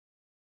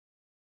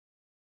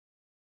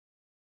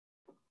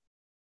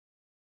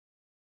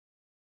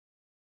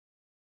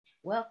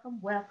Welcome,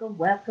 welcome,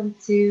 welcome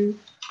to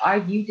Are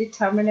You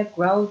Determined to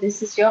Grow?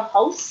 This is your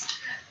host,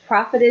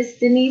 Prophetess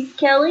Denise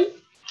Kelly,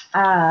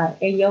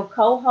 and your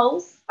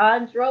co-host,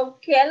 Andro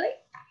Kelly,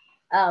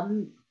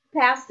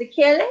 Pastor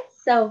Kelly.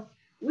 So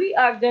we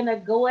are gonna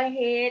go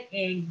ahead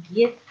and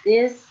get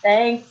this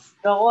thing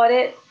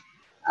started.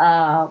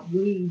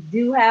 We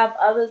do have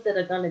others that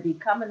are going to be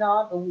coming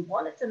on, but we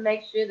wanted to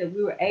make sure that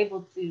we were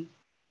able to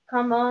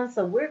come on.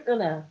 So we're going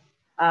to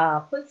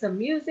put some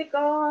music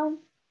on,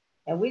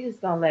 and we're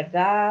just going to let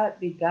God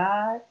be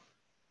God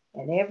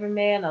and every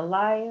man a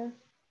liar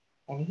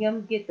and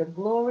him get the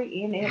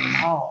glory in it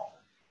all.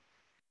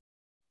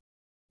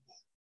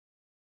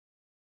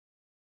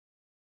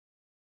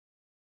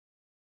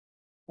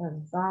 That's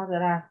the song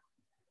that I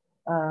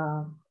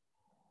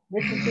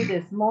listened to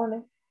this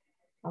morning.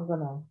 I'm going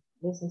to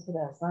listen to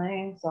that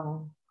same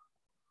song.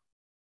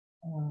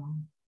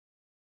 Um,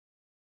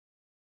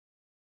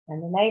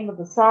 and the name of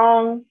the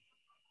song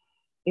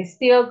is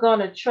Still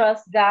Gonna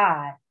Trust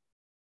God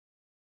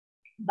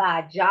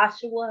by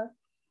Joshua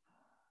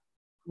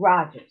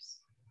Rogers.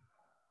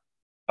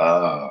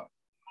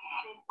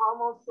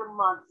 Almost a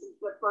month since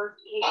the first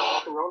case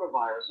of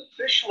coronavirus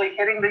officially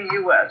hitting the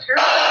U.S.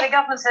 The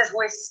government says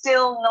we're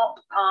still not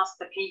past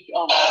the peak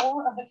of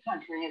more of the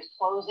country is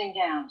closing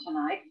down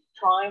tonight,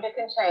 trying to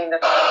contain the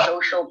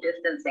social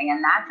distancing,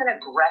 and that's an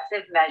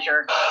aggressive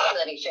measure.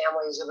 Many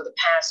families over the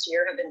past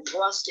year have been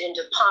thrust into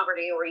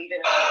poverty or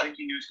even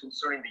breaking news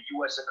concerning the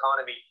U.S.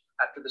 economy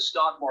after the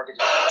stock market.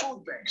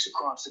 Food banks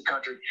across the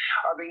country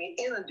are being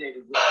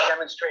inundated with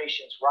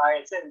demonstrations,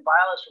 riots, and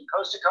violence from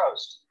coast to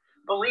coast.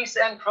 Police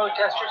and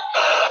protesters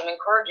some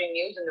encouraging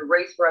news in the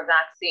race for a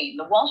vaccine.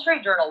 The Wall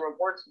Street Journal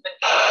reports that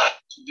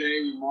today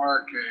we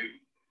mark a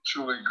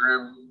truly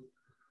grim,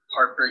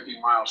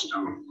 heartbreaking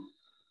milestone.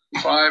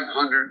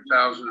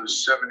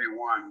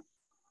 500,071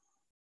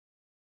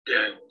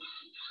 dead.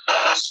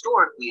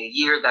 Historically, a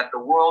year that the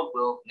world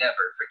will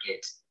never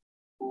forget.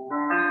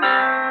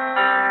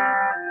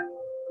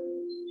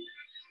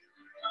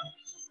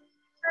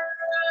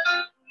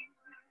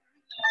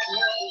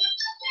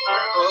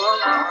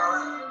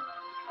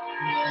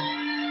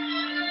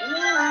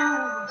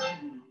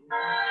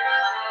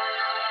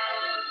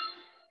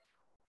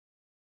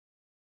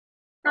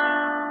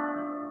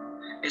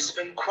 It's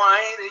been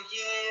quite a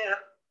year,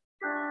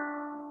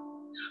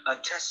 a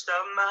test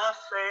of my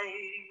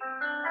faith.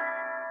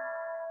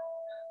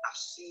 I've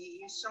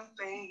seen some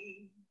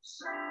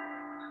things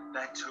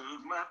that took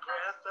my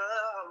breath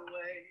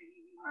away.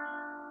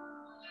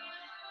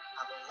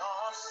 I've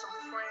lost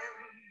some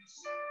friends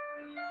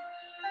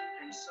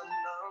and some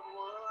loved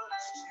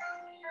ones too.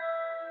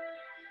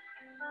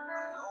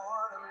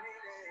 Lord, I'm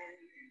leaning,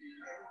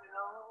 depending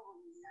on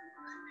you.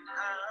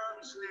 I'm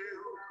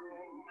still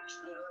going to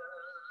trust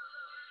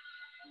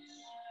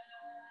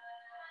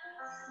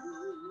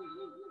you.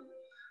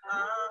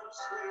 I'm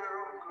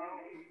still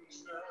going to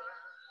trust you.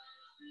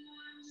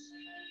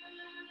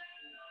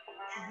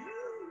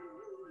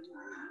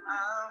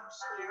 I'm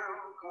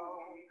still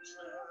going to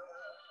trust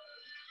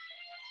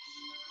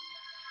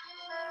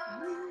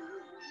you.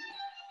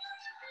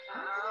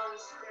 I'm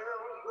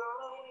still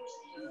going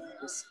to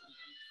trust you.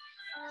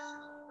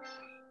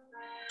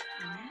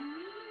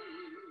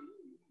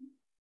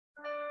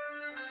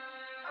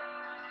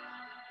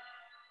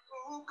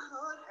 Who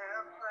could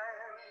have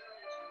planned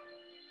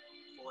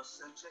for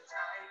such a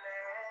time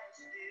as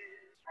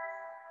this?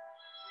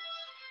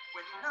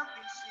 When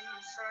nothing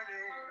seems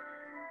certain,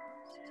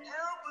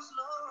 help us,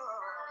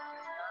 Lord,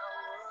 in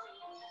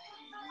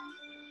our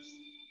knees.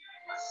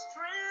 My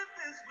strength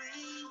is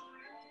weak,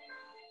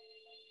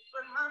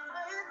 but my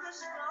faith is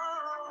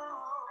strong.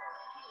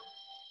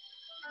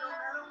 No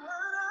matter what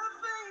I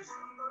face,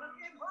 I'm gonna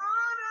keep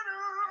holding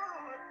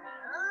on.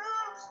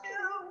 I'm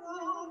still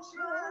gonna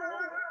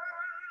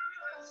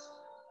trust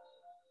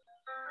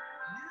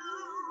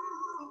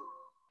you.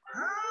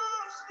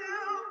 I'm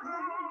still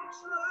gonna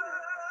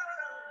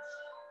trust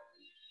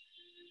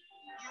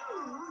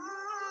you.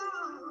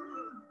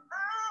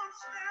 I'm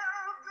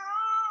still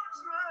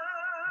gonna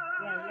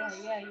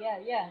trust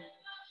Yeah.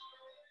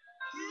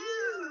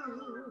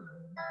 you.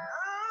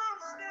 I'm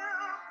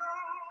still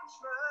gonna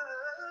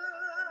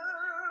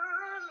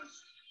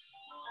trust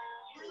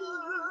you.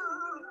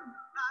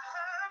 I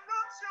have no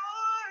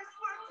choice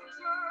but to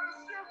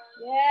trust you.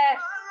 Yeah.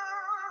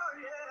 Oh,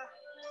 yeah.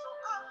 So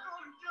I'm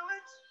gonna do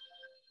it.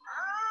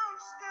 I'm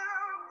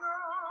still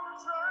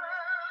gonna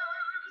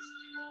trust.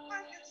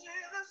 Thank you,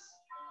 Jesus.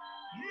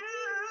 You.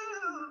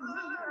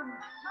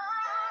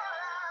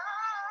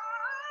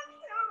 I'm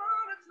still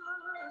gonna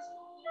trust.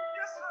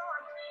 Yes,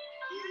 Lord.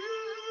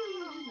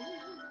 You.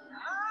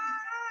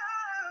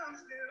 I'm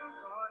still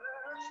gonna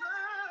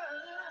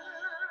trust.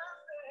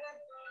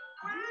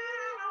 We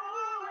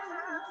know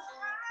that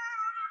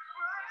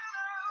crying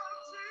out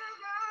to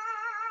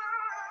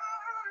God.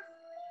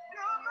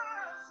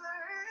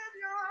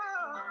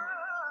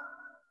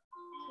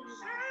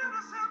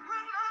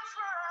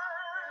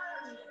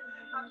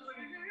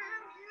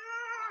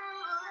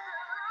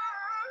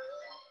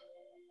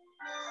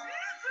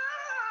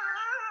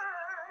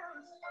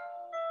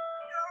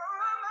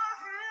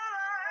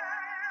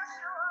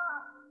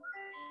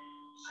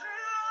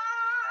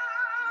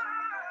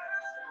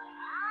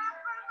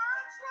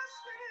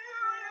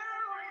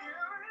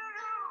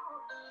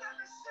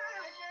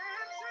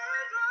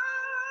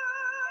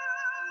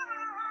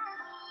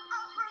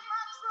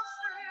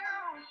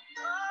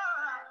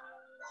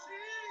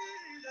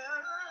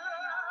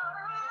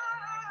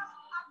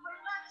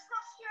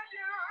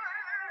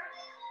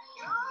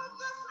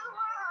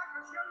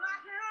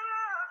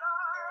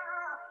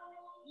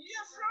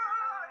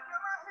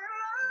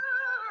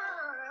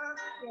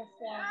 Yes,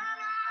 sir.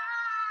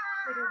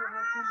 Put it in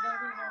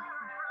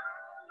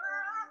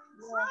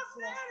yes,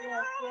 yes,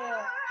 yes,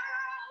 yes.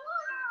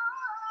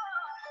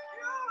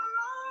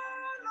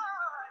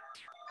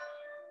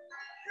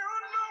 You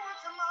know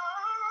what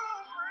tomorrow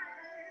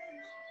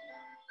brings.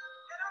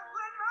 And I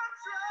put my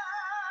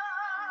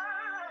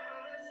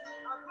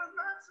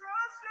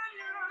trust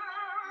in you.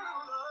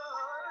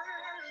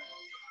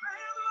 May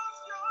have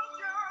lost your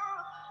job,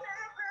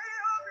 can't pay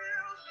your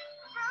bills,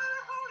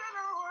 barely holding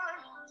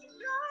on. You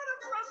gotta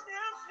trust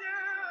in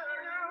you.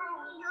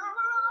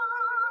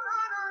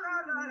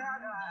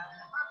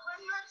 I put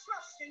my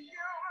trust in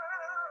you.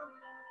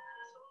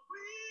 So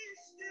we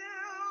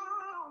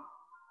still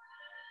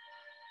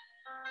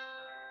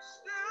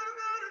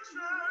gotta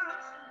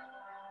trust.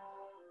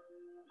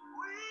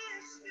 We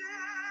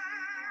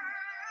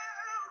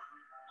still,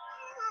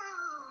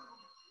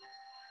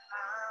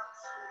 I'm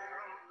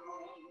still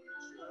gonna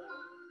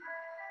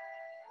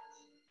trust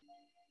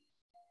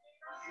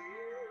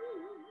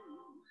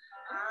you.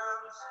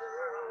 I'm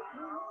still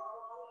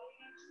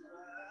gonna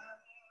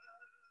trust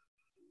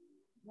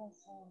Yes,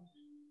 sir.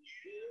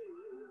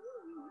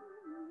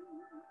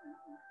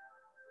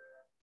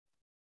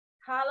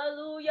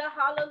 Hallelujah,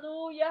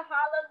 hallelujah,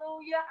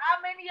 hallelujah. How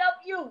many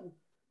of you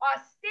are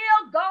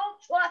still going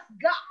to trust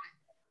God?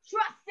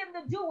 Trust Him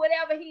to do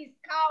whatever He's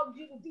called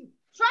you to do.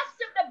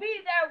 Trust Him to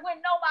be there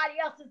when nobody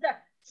else is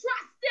there.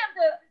 Trust Him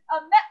to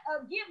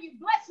give you,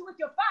 bless you with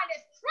your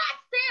finances.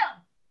 Trust Him.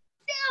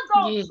 Still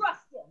going to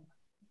trust Him.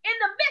 In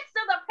the midst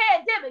of the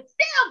pandemic,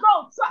 still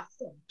going to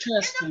trust Him.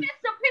 In the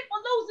midst of people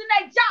losing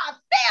their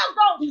jobs, still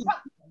going to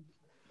trust Him.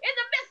 In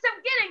the midst of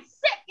getting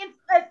sick, and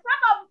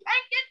some of them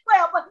can't get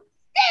well, but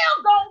still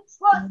gonna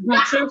trust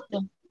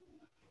God.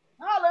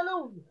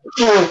 Hallelujah.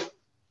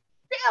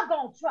 Still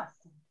gonna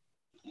trust Him.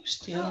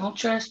 Still gonna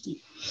trust Him.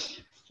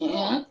 Yeah.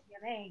 Glory to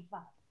your name,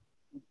 Father.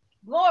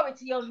 Glory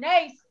to your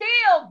name.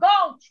 Still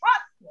gonna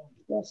trust Him.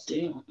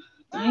 Still.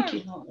 Thank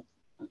you, Lord.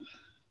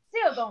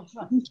 Still gonna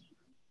trust Him.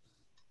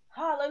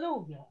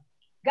 Hallelujah.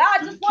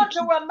 God just wants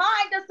to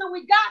remind us that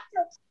we got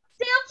to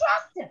still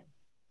trust Him.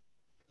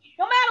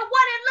 No matter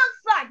what it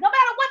looks like, no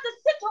matter what the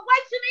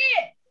situation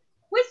is,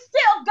 we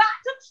still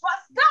got to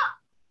trust God.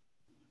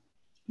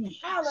 Yes.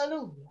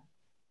 Hallelujah.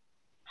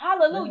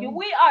 Hallelujah.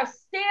 We are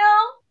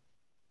still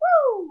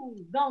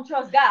don't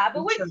trust God,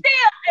 but we still in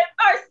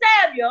 1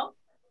 Samuel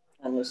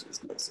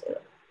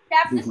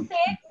chapter 6.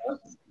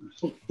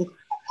 1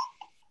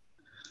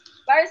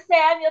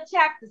 Samuel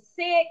chapter 6.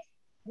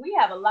 We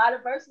have a lot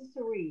of verses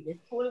to read.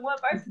 It's 21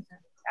 verses in the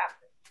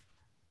chapter.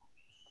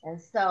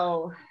 And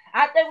so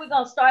I think we're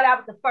going to start out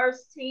with the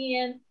first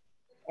 10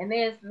 and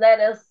then let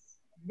us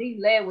be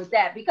led with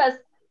that, because,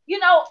 you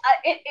know,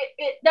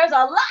 there's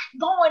a lot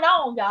going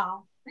on,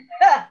 y'all.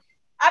 I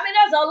mean,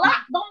 there's a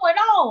lot going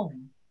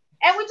on.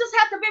 And we just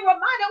have to be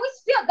reminded we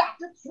still got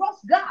to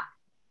trust God.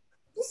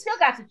 We still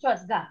got to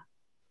trust God.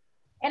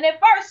 And in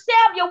 1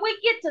 Samuel, we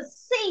get to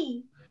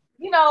see,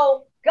 you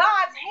know,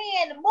 God's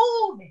hand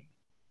moving.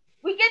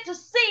 We get to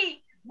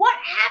see what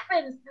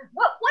happens,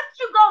 what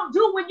you gonna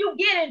do when you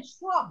get in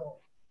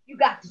trouble. You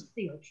got to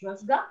still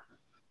trust God.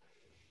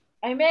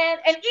 Amen.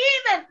 And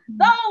even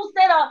those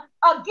that are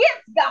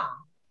against God.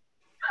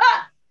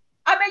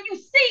 I mean, you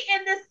see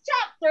in this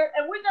chapter,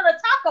 and we're gonna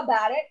talk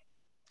about it,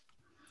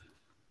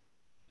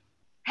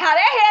 how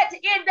they had to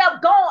end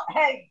up going,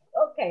 hey,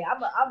 okay,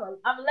 I'm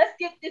let's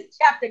get this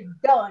chapter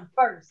done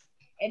first,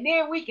 and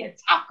then we can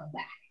talk about it.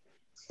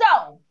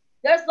 So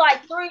there's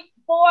like 3-4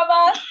 of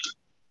us.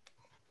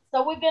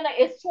 So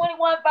it's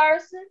 21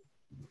 verses.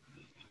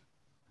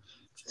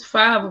 It's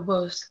 5 of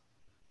us.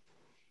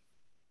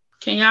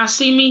 Can y'all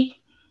see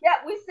me?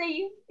 Yeah, we see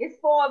you. It's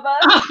 4 of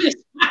us. Oh,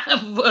 it's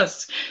 5 of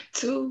us.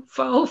 2,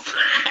 4,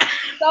 5.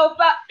 So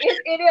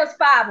it is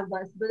 5 of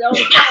us, but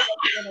only 4 of us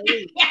are going to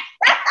read.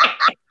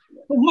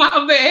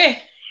 My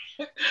bad.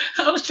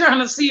 I was trying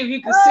to see if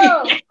you could see.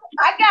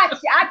 I got you.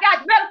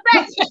 Matter of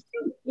fact, since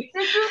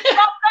you spoke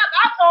up,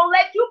 I'm going to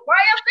let you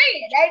pray us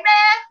in.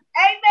 Amen.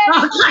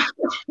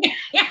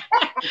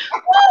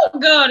 Oh,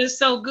 God is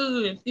so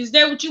good. Is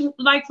that what you would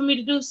like for me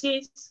to do,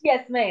 sis?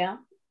 Yes, ma'am.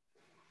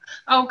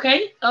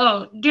 Okay.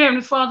 Dear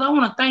Heavenly Father, I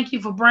want to thank you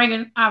for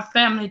bringing our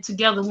family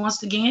together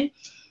once again.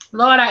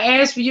 Lord, I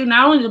ask for you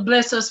not only to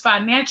bless us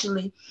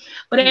financially,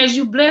 but as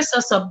you bless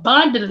us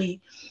abundantly,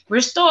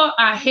 restore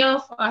our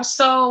health, our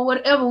soul,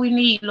 whatever we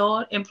need,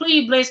 Lord. And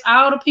please bless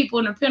all the people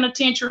in the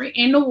penitentiary,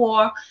 in the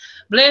war.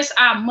 Bless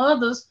our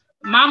mothers,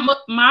 my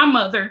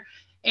mother.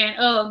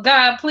 And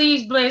God,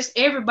 please bless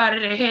everybody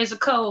that has a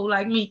cold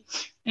like me.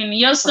 In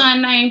your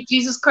son name,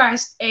 Jesus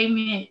Christ,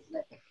 amen.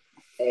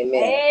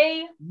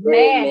 Amen.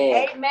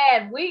 Amen.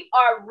 Amen. We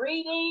are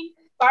reading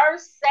 1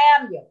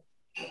 Samuel,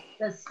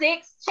 the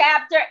 6th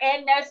chapter,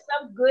 and there's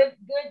some good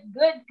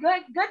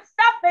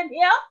stuff in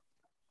here.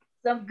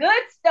 Some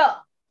good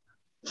stuff.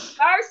 1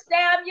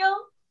 Samuel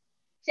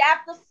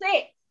chapter 6.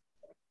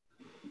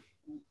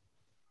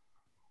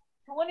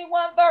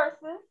 21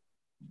 verses.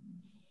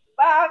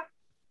 5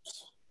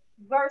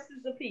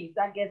 verses apiece.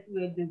 I guess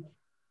we'll do.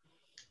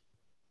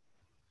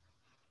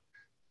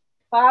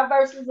 5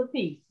 verses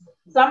apiece.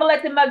 So I'm gonna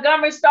let the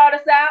Montgomery start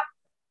us out.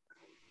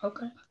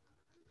 Okay.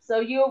 So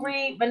you'll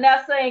read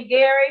Vanessa and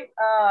Gary,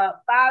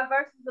 5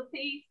 verses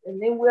apiece,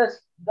 and then we'll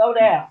go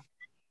down.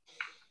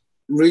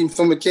 I'm reading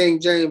from the King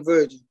James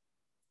Version.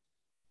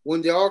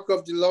 When the ark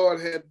of the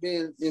Lord had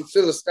been in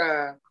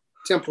Philistine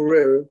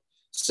temporary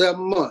 7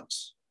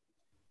 months,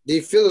 the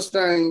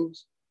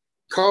Philistines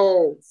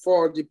called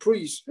for the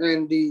priests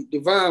and the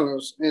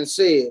diviners and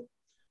said,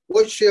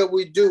 "What shall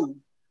we do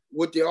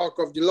with the ark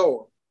of the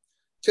Lord?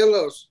 Tell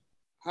us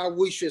how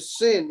we should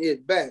send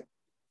it back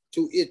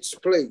to its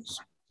place."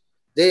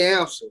 They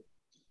answered,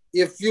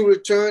 "If you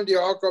return the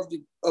ark of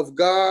the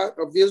God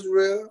of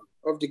Israel,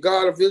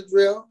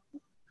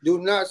 do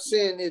not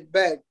send it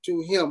back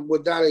to him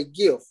without a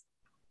gift.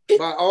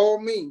 By all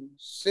means,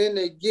 send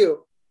a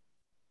gift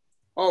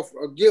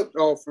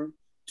offering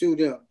to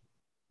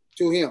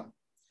him.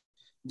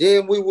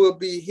 Then we will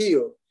be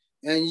healed,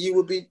 and you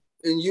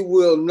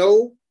will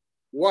know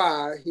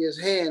why his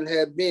hand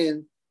had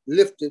been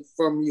lifted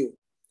from you."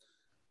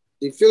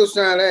 The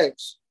Philistine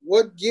asked,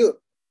 "What gift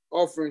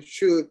offering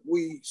should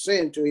we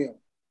send to him?"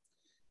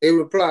 They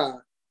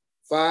replied,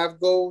 5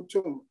 gold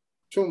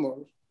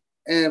tumors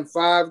and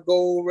 5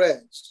 gold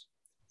rats,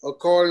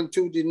 according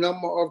to the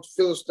number of the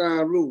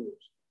Philistine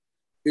rulers,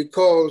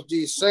 because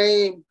the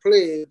same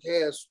plague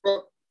has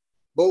struck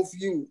both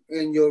you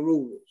and your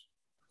rulers.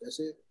 That's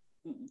it.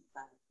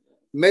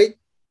 Make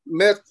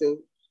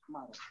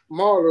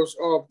models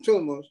of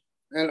tumors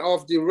and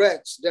of the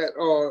rats that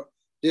are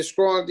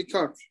destroying the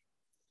country,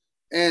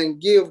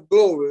 and give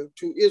glory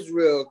to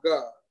Israel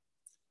God.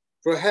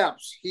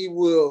 Perhaps he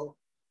will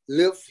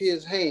lift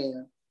his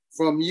hand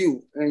from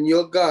you and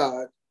your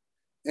God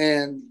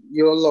and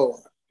your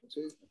Lord.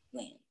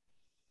 Land.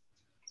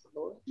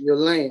 Your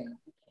land.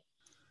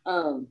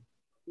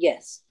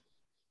 Yes.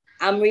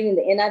 I'm reading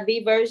the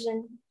NIV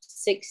version,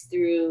 6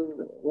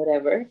 through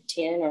whatever,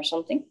 10 or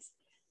something.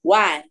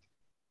 Why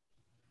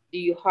do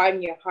you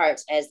harden your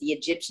hearts as the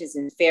Egyptians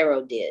and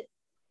Pharaoh did?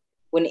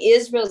 When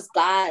Israel's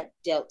God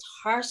dealt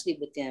harshly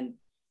with them,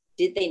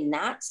 did they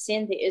not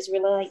send the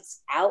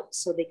Israelites out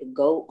so they could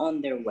go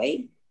on their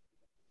way?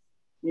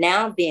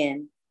 Now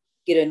then,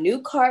 get a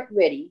new cart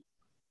ready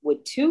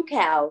with 2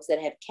 cows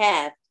that have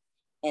calved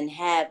and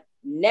have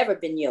never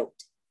been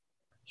yoked.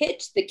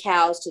 Hitch the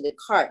cows to the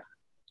cart,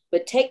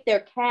 but take their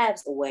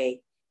calves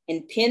away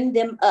and pin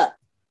them up.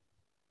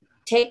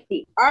 Take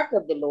the ark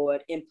of the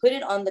Lord and put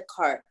it on the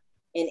cart,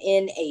 and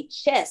in a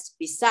chest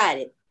beside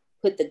it,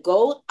 put the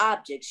gold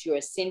objects you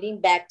are sending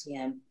back to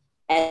him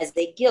as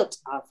a guilt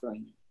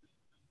offering.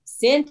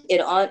 Send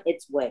it on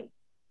its way,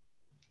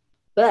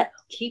 but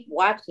keep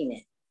watching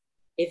it.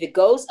 If it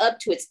goes up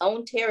to its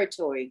own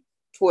territory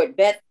toward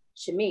Beth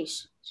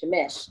Shemesh,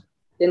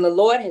 then the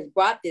Lord has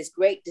brought this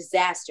great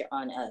disaster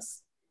on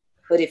us.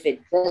 But if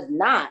it does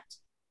not,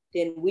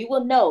 then we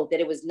will know that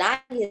it was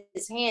not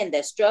his hand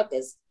that struck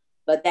us,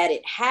 but that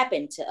it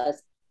happened to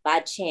us by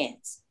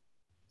chance.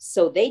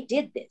 So they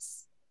did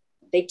this.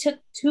 They took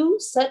 2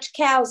 such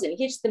cows and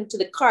hitched them to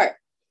the cart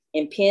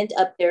and pinned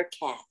up their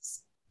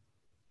calves.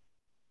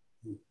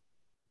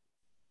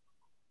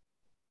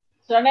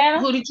 So now,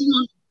 Who did you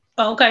want?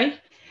 Okay.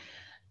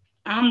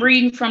 I'm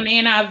reading from the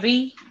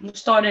NIV. We'll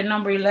start at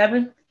number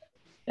 11.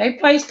 They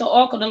placed the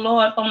ark of the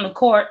Lord on the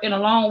cart, and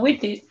along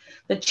with it,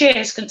 the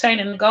chest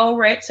containing the gold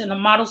rats and the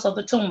models of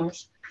the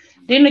tumors.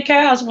 Then the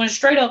cows went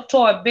straight up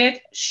toward Beth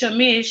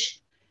Shemesh,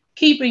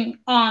 keeping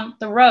on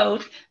the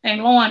road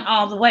and going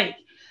all the way.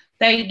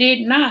 They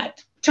did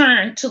not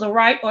turn to the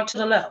right or to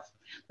the left.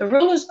 The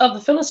rulers of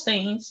the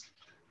Philistines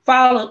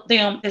followed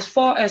them as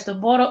far as the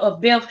border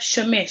of Beth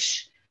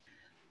Shemesh.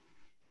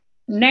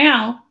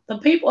 Now the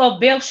people of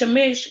Beth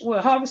Shemesh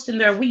were harvesting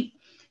their wheat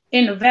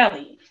in the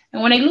valley,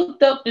 and when they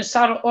looked up and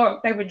saw the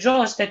ark, they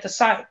rejoiced at the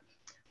sight.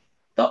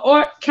 The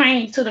ark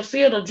came to the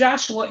field of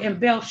Joshua in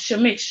Beth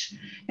Shemesh,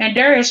 and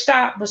there it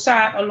stopped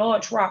beside a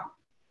large rock.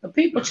 The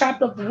people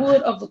chopped up the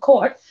wood of the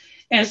cart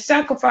and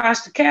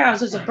sacrificed the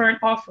cows as a burnt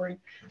offering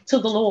to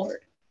the Lord.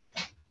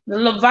 The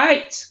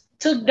Levites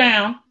took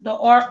down the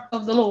ark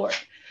of the Lord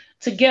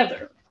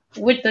together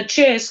with the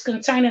chest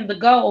containing the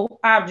gold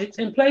objects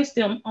and placed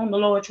them on the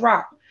Lord's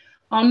rock.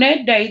 On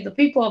that day, the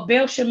people of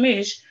Beth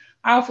Shemesh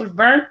offered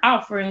burnt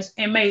offerings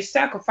and made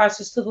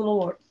sacrifices to the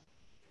Lord.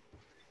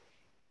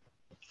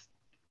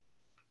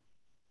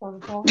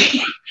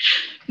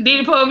 Did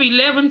it put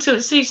 11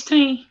 to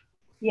 16?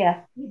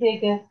 yeah, you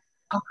did good.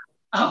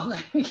 Oh,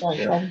 So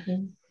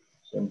 17.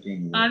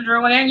 17.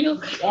 Andrew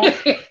Daniel. Yeah.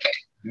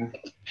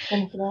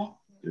 Finish it off.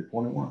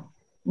 21.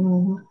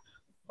 Mm-hmm.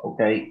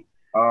 Okay.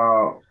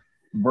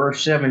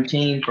 Verse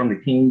 17 from the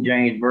King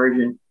James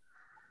Version,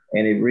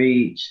 and it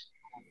reads,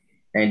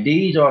 "And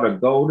these are the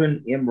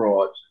golden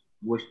emeralds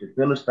which the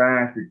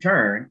Philistines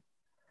returned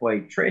for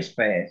a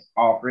trespass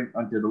offering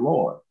unto the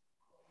Lord.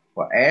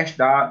 For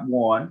Ashdod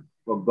 1,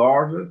 for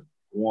Gaza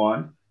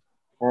 1,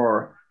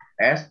 for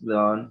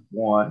Askelon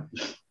 1,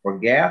 for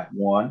Gath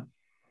 1,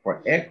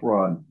 for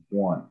Ekron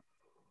 1.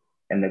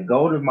 And the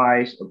golden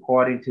mice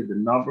according to the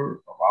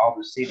number of all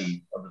the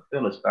cities of the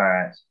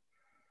Philistines,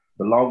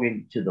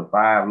 belonging to the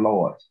 5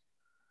 lords,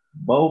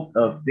 both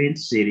of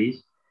fenced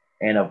cities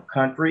and of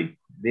country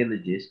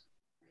villages,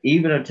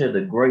 even unto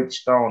the great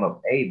stone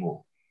of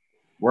Abel,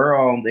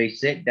 whereon they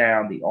set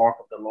down the ark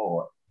of the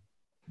Lord,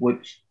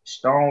 which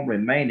stone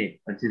remaineth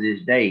unto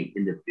this day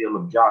in the field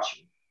of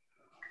Joshua,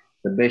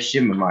 the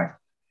Bethshemite.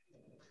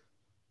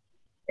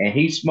 And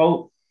he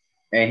smote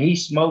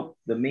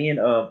the men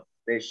of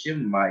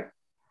Bethshemite,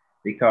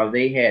 because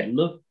they had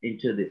looked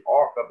into the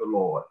ark of the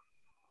Lord.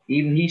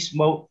 Even he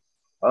smote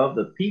of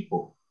the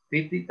people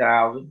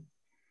 50,000,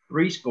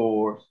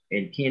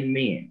 70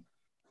 men.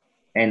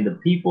 And the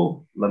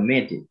people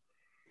lamented,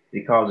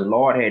 because the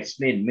Lord had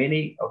smitten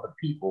many of the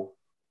people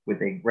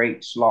with a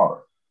great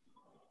slaughter.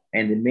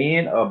 And the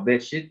men of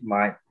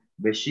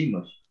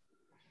Bethshemesh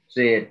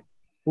said,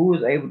 who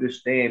is able to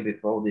stand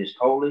before this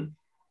holy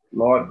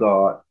Lord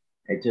God,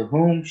 and to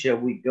whom shall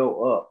we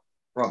go up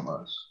from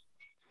us?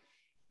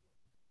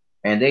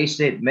 And they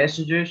sent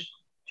messengers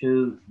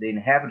to the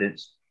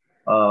inhabitants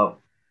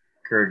of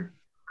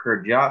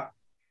Kirjath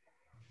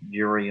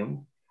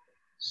Jearim,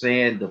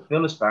 saying, the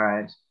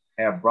Philistines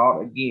have brought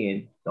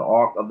again the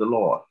ark of the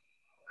Lord.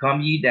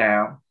 Come ye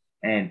down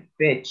and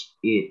fetch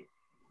it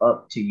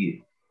up to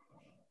you.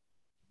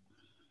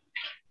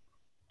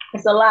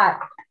 It's a lot.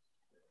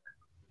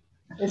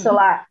 It's a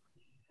lot.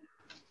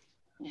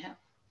 Yeah.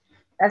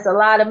 That's a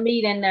lot of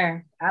meat in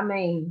there. I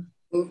mean,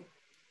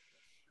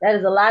 that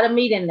is a lot of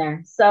meat in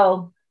there.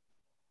 So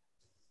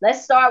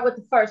let's start with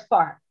the first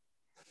part.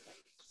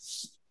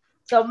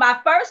 So my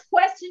first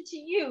question to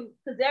you,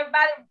 because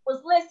everybody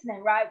was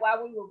listening, right,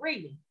 while we were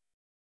reading,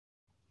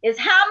 is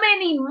how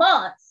many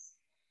months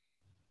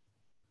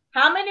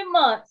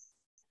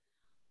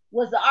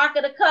was the Ark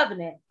of the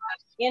Covenant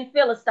in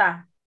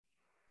Philistine?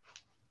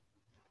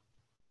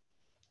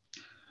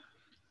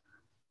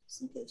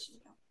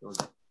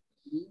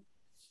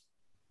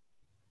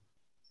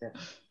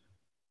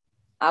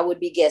 I would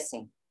be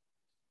guessing.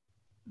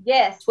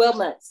 Yes. 12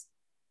 months.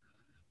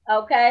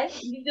 Okay.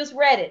 You just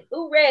read it.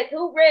 Who read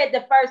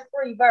the first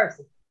 3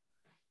 verses?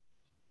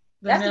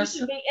 That's what you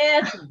should be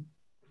answering.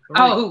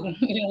 Oh,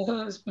 7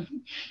 months.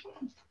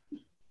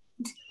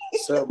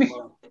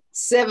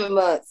 7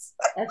 months.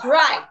 That's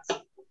right.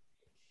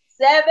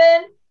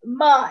 7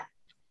 months.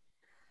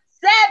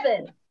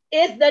 7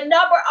 is the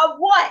number of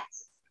what?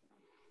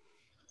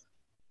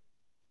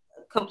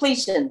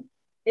 Completion.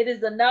 It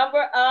is the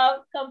number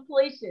of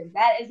completion.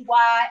 That is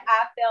why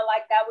I felt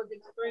like that was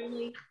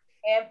extremely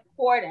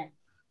important.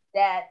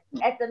 That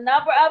at the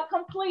number of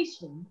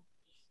completion,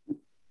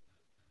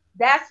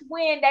 that's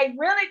when they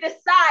really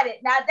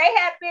decided. Now they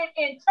had been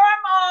in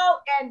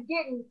turmoil and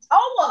getting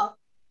tore up.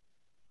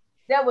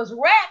 There was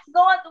rats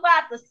going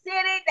throughout the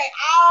city. They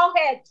all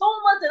had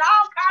tumors and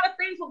all kind of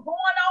things were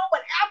going on.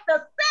 But after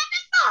 7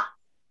 months,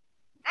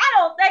 I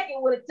don't think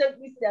it would have took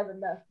me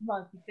 7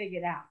 months to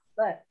figure it out.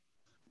 But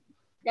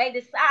they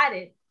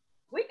decided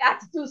we got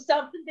to do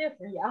something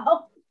different,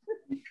 y'all,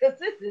 because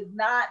this is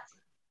not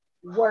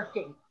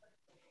working.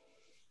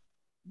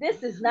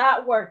 This is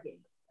not working.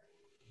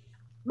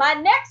 My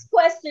next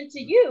question to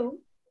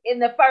you in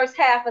the first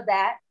half of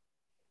that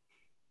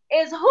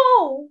is,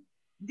 who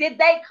did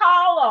they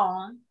call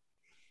on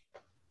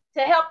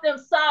to help them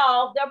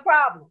solve their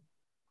problem?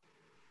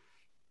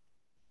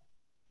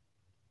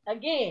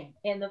 Again,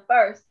 in the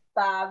first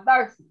 5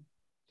 verses.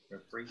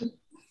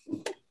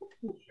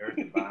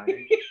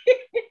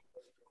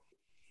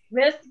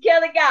 Mr.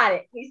 Kelly got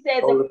it. He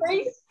said the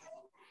priests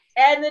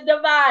and the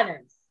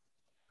diviners.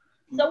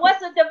 So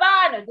what's a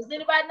diviner? Does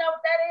anybody know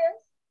what that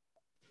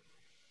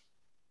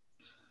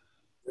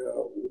is?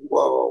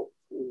 Well,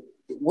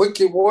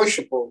 wicked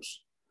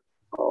worshippers,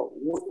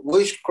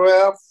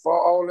 witchcraft, for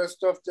all that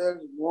stuff.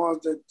 That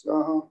ones that.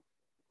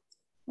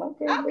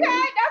 Okay, that's a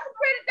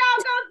pretty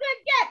doggone good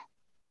guess.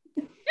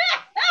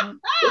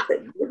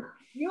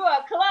 You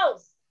are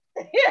close.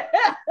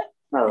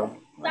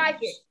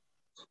 Psychic.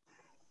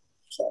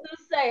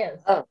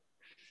 Soothsayers.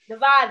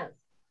 Diviners.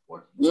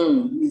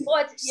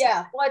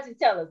 Fortune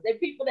tellers. They're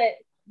people that,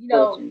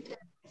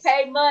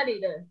 pay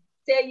money to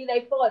tell you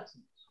their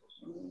fortune.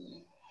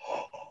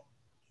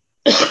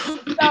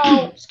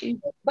 So,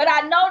 but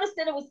I noticed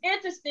that it was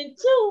interesting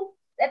too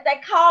that they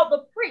called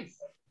the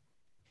priests,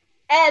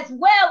 as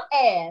well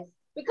as,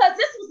 because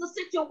this was a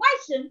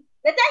situation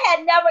that they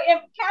had never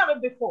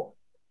encountered before.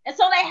 And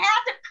so they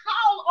had to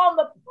call on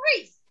the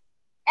priests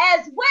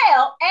as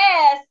well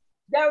as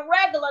the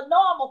regular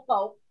normal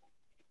folk.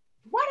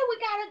 Why do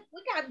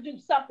we gotta do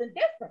something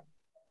different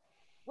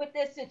with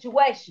this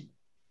situation?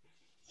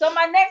 So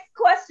my next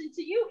question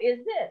to you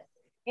is this.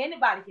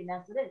 Anybody can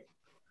answer this.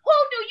 Who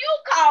do you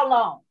call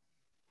on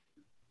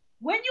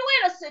when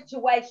you're in a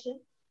situation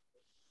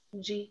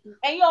Jesus.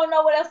 and you don't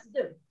know what else to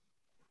do?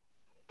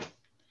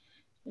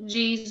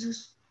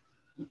 Jesus.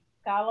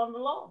 Call on the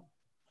Lord.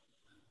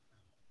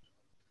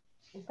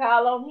 You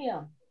call on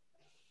him.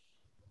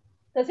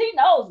 Because he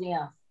knows the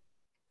answer.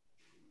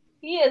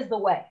 He is the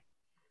way.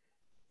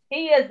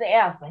 He is the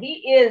answer.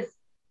 He is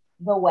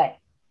the way.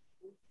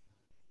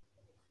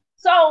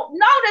 So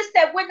notice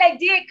that when they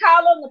did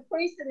call on the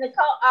priests and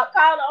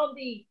call on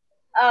the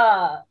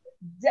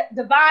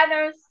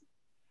diviners,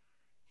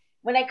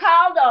 when they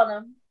called on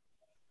them,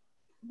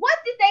 what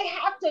did they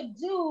have to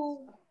do?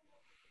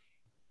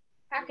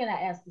 How can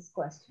I ask this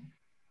question?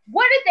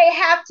 What did they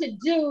have to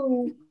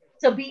do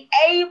to be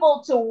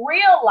able to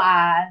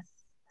realize?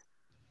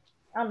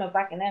 I don't know if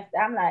I can ask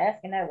that. I'm not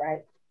asking that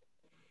right.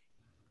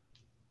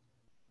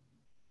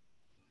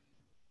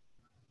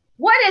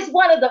 What is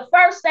one of the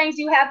first things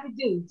you have to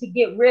do to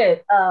get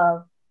rid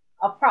of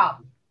a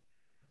problem?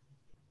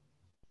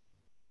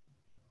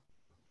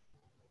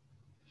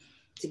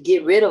 To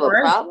get rid of a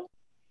problem?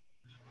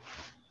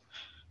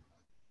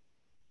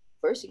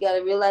 First, you got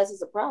to realize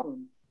it's a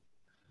problem.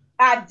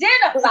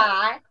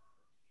 Identify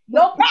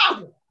your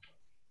problem.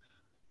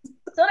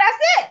 So that's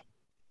it.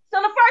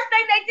 So the first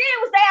thing they did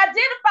was they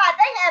identified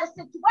they had a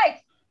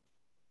situation.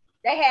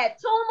 They had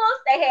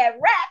tumors, they had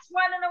rats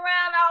running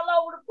around all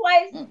over the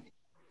place,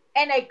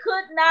 and they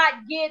could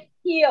not get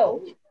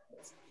healed.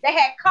 They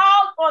had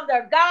called on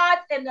their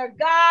gods, and their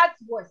gods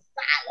were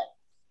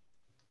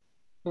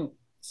silent.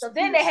 So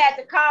then they had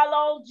to call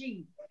on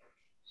Jesus.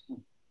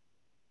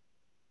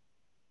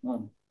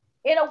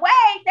 In a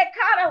way, they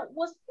kind of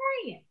was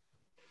praying,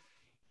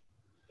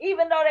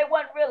 even though they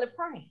wasn't really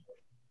praying.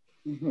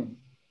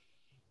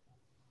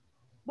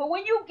 But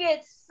when you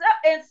get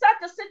in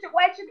such a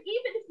situation,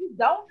 even if you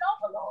don't know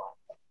the Lord,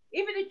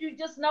 even if you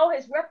just know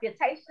his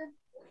reputation,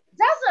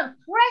 doesn't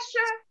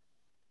pressure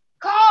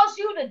cause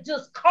you to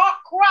just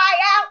cry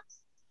out?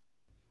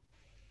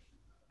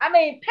 I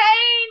mean,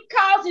 pain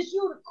causes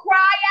you to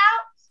cry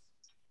out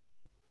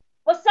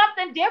for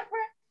something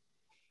different,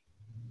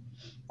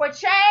 for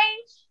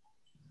change.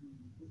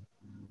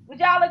 Would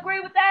y'all agree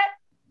with that?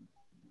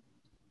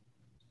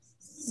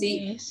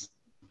 Yes.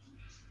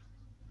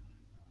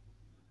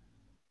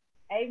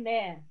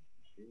 Amen.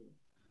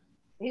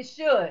 It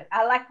should.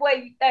 I like the way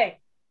you think.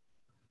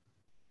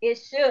 It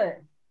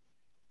should.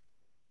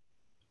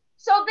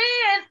 So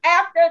then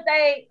after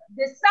they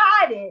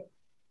decided,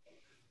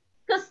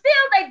 because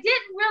still they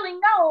didn't really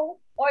know,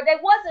 or they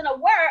wasn't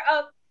aware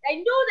of, they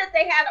knew that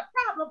they had a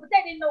problem, but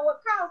they didn't know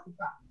what caused the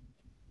problem.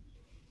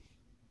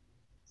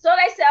 So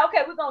they said,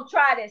 okay, we're going to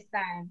try this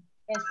thing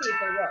and see if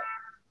it works.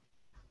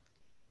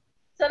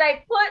 So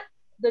they put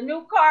the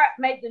new cart,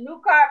 made the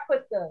new cart,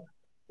 put the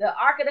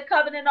Ark of the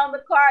Covenant on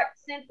the cart,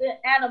 sent the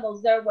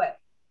animals their way.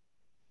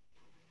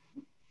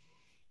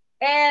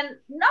 And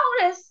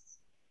notice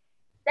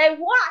they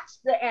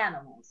watched the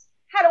animals.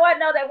 How do I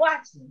know they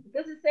watched them?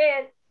 Because it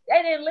said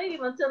they didn't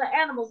leave until the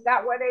animals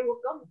got where they were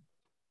going.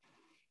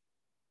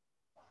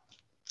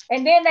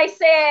 And then they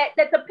said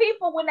that the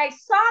people, when they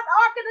saw the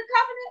Ark of the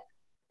Covenant,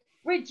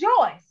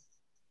 rejoiced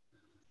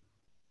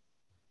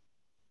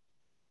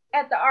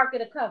at the Ark of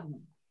the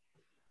Covenant.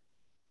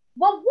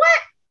 But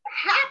what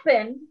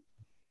happened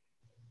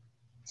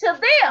to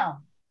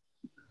them?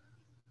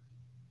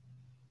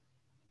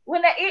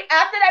 When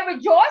after they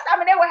rejoiced, I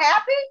mean, they were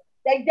happy.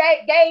 They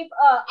gave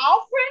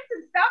offerings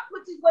and stuff,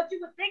 which is what you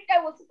would think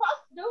they were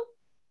supposed to do.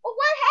 But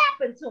what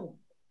happened to them?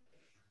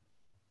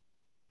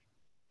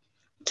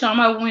 Talking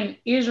about when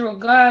Israel,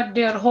 God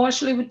dealt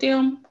harshly with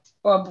them,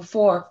 or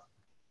before?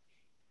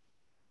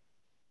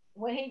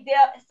 When he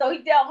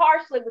dealt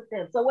harshly with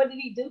them. So what did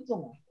he do to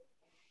them?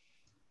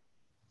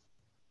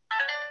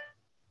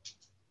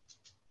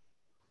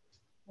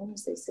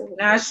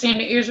 Now send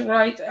the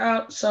Israelites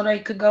out so they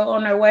could go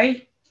on their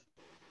way.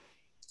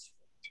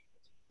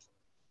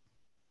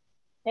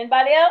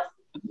 Anybody else?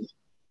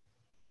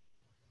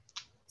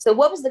 So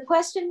what was the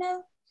question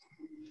now?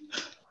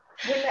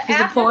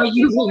 After the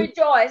people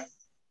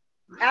rejoiced,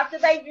 after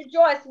they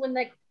rejoiced when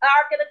the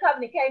Ark of the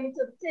Covenant came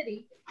into the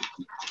city,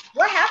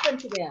 what happened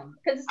to them?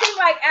 Because it seemed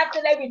like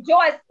after they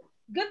rejoiced,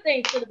 good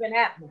things should have been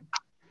happening.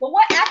 But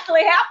what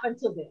actually happened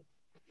to them?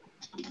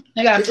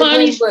 They got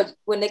punished.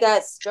 When they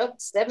got struck,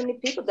 70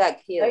 people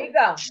got killed. There you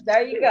go.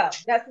 There you go.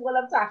 That's what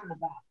I'm talking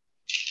about.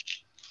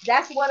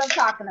 That's what I'm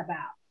talking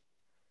about.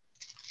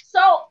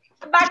 So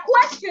my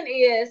question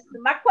is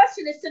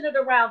centered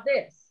around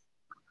this.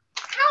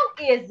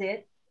 How is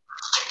it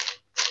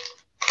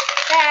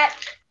that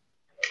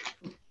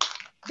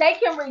they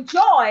can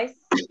rejoice,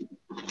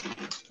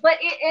 but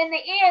in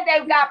the end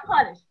they got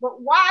punished?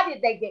 But why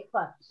did they get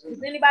punished?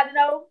 Does anybody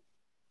know?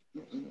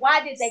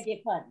 Why did they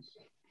get punished?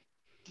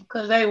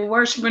 Because they were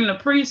worshiping the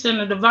priests and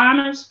the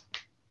diviners.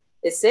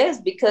 It says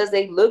because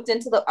they looked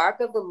into the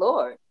ark of the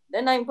Lord.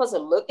 They're not even supposed to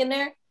look in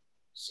there.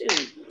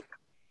 Shoot.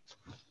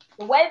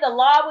 The way the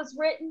law was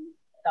written,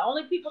 the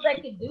only people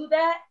that could do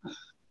that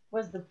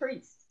was the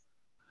priests.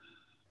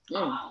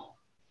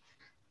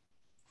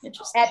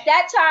 Interesting. At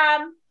that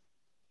time,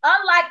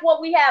 unlike what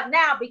we have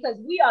now, because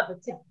we are the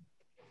temple.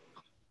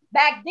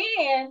 Back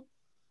then,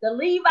 the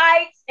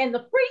Levites and the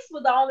priests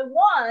were the only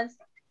ones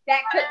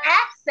that could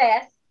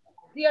access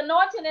the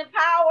anointing and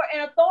power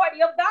and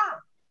authority of God.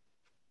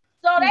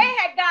 So they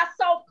had got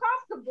so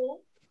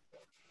comfortable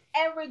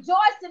and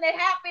rejoicing and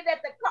happy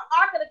that the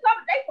Ark of the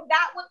Covenant,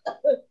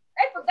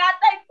 they forgot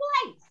their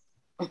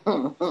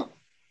place.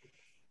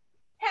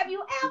 Have you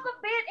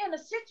in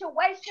a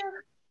situation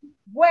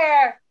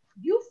where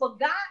you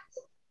forgot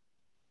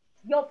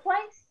your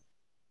place?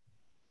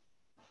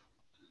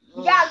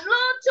 You got a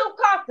little too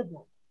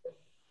comfortable.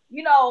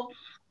 You know,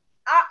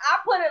 I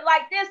put it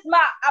like this.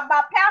 My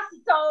pastor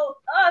told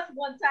us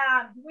one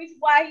time the reason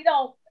why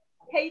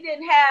he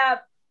didn't have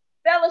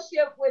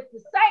fellowship with the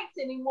saints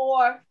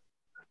anymore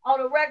on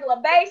a regular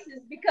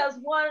basis, because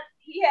one,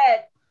 he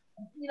had,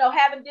 you know,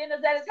 having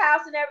dinners at his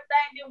house and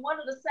everything. Then one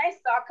of the saints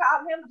started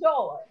calling him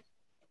George.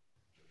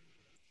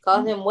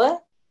 Call him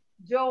what?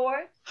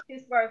 George,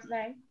 his first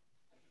name.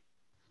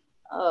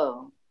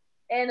 Oh.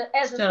 And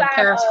as a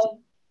sign of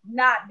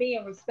not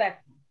being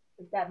respectful,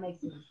 if that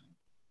makes sense.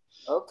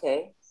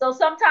 Okay. So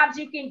sometimes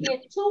you can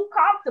get too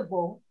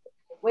comfortable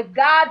with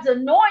God's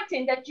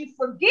anointing that you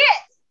forget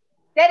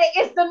that it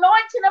is the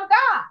anointing of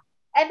God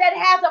and that it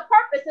has a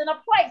purpose and a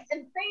place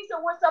and things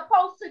that we're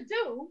supposed to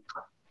do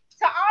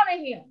to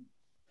honor him.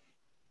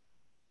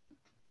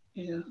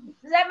 Yeah.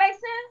 Does that make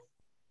sense?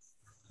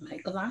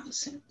 Make a lot of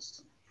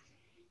sense.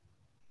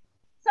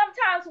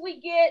 Sometimes we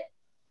get,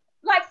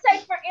 like, say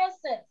for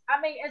instance, I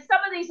mean, and some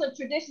of these are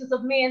traditions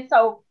of men,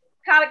 so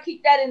kind of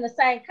keep that in the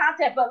same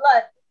context. But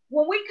look,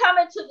 when we come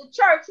into the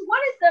church,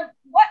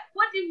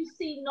 what do you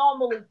see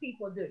normally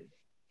people do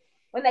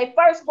when they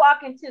first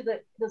walk into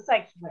the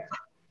sanctuary?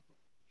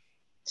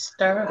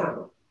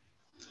 Stir.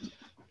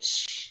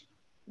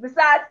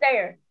 Besides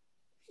there.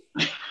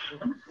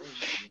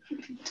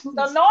 So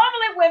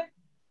normally when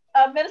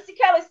Minister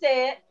Kelly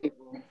said,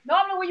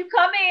 normally when you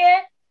come in,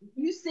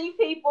 you see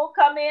people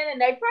come in and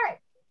they pray.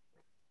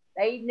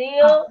 They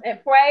kneel and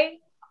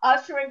pray,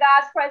 ushering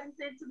God's presence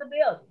into the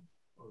building.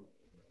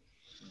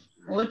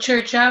 What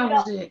church I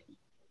was at?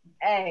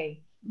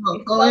 Hey.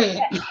 Go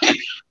ahead.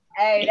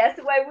 Hey, that's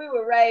the way we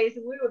were raised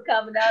when we were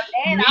coming up.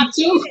 And I've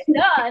seen it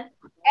done.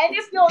 And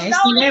if you'll notice,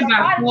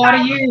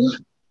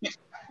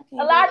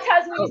 a lot of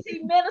times when you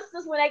see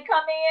ministers, when they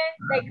come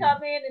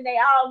in and they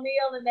all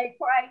kneel and they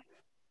pray.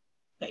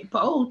 They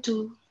bold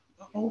to.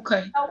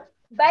 Okay. So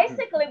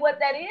basically what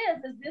that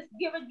is just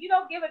giving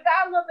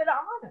God a little bit of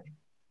honor,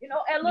 you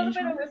know, and a little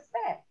bit of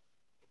respect.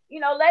 You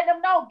know, let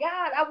them know,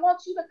 God, I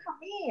want you to come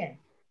in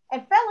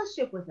and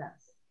fellowship with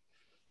us.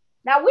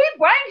 Now we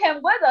bring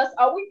him with us,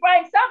 or we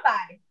bring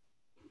somebody.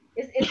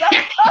 It's up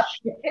to us.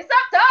 It's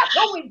up to us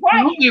who we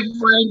bring. You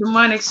bring the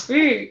demonic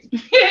spirit.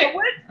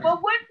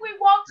 but when we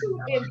want to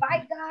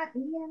invite God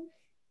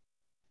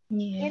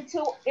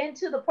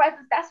into the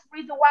presence, that's the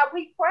reason why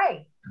we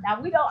pray. Now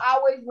we don't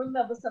always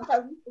remember.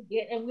 Sometimes we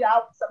forget, and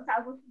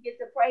sometimes we forget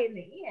to pray in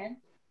the end.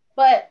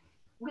 But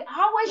we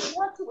always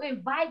want to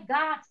invite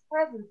God's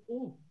presence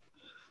in,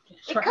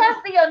 because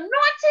the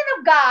anointing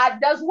of God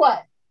does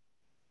what?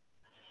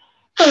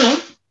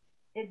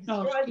 It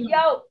destroys the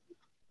yoke.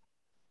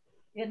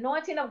 The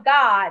anointing of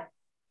God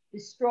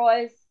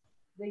destroys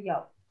the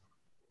yoke.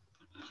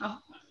 Oh.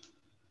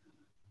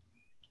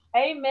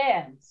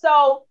 Amen.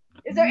 So,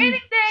 is there anything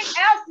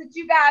else that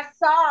you guys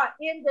saw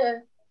in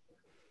the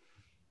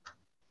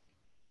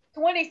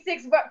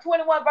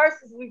 21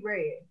 verses we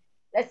read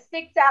that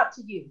sticks out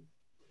to you?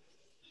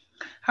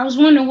 I was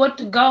wondering what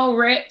the gold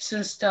rats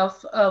and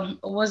stuff,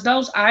 was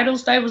those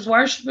idols they was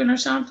worshiping or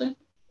something?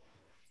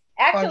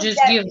 Actually, or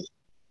just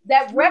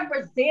that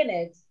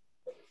represented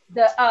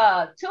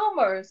the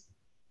tumors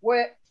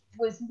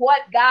was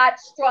what God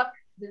struck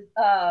the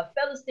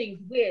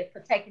Philistines with for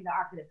taking the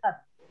Ark of the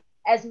Covenant,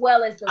 as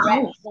well as the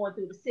rats going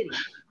through the city.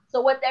 So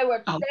what they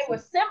were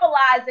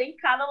symbolizing,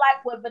 kind of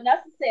like what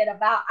Vanessa said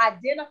about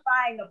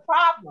identifying the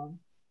problem.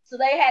 So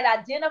they had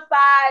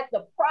identified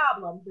the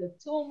problem, the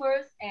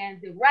tumors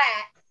and the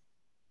rats,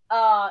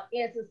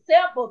 as a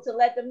symbol to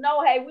let them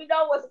know, hey, we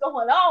know what's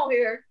going on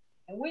here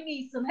and we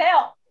need some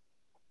help.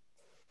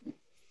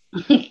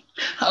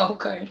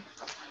 Okay.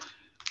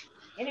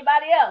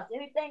 Anybody else?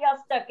 Anything else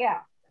stuck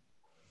out?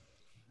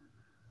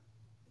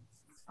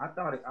 I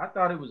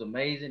thought it was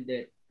amazing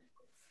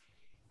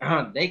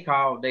that they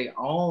called their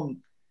own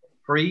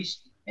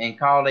priests and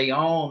called their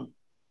own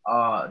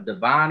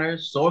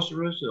diviners,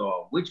 sorcerers,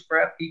 or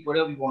witchcraft people,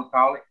 whatever you want to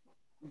call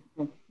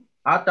it.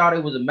 I thought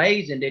it was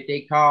amazing that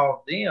they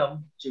called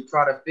them to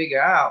try to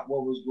figure out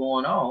what was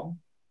going on.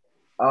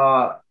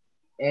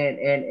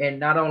 And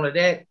not only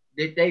that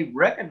they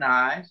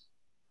recognized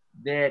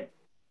that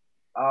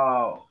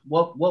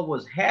what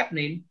was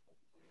happening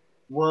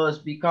was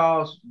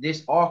because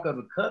this Ark of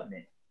the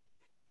Covenant,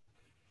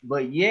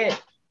 but yet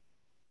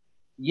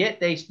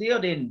they still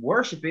didn't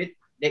worship it.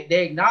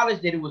 They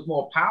acknowledged that it was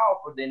more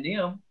powerful than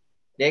them.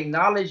 They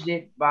acknowledged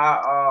it by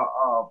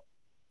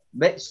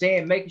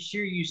making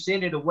sure you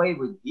send it away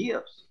with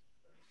gifts.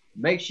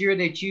 Make sure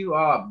that you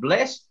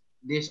bless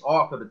this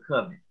Ark of the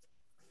Covenant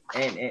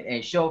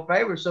and show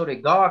favor so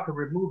that God could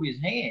remove his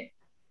hand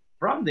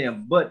from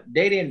them. But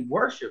they didn't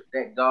worship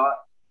that God,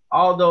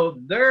 although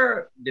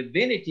their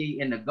divinity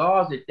and the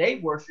gods that they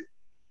worship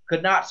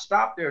could not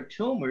stop their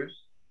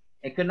tumors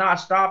and could not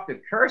stop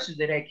the curses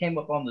that had came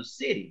up on the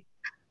city.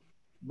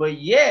 But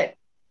yet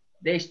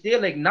they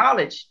still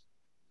acknowledged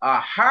a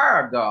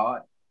higher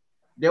God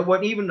that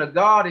wasn't even the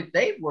God that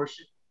they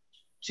worshiped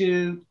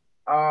to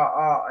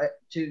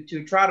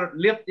to try to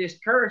lift this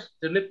curse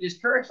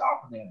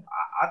off of them.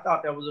 I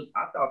thought that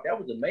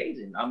was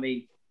amazing. I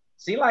mean,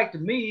 seemed like to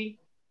me,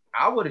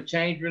 I would have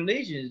changed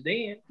religions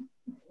then.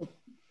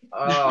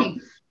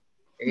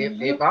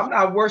 If I'm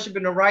not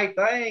worshiping the right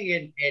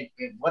thing and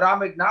what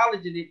I'm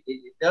acknowledging,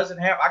 it doesn't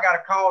have, I got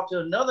to call to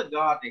another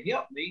God to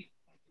help me.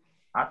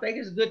 I think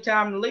it's a good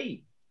time to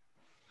leave.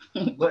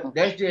 But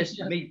that's just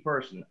me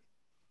personally.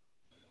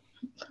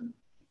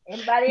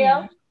 Anybody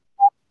else?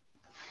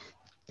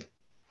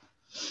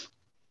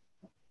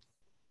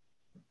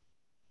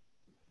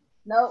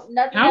 No,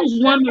 nothing. I was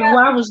wondering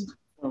why was.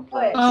 Go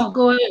ahead. Oh,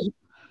 go ahead.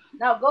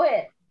 No, go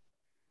ahead.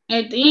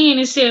 At the end,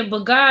 it said,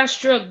 but God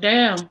struck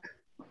down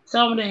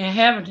some of the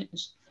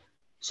inhabitants.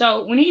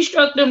 So when he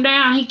struck them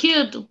down, he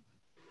killed them.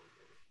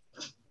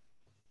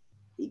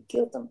 He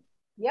killed them.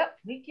 Yep,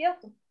 he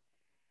killed them.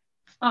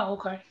 Oh,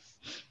 okay.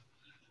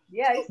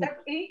 Yeah,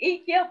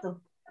 he killed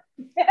them.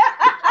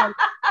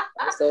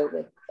 So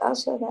thou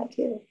shalt not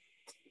kill.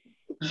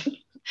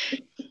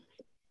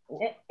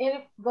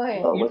 Go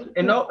ahead.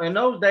 In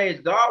those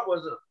days, God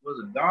was a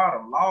God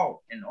of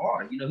law and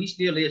order. You know, he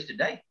still is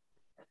today.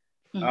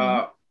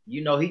 Mm-hmm.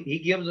 You know, he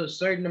gives us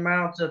certain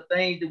amounts of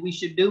things that we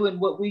should do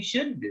and what we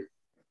shouldn't do.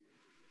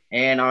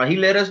 And he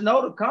let us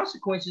know the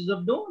consequences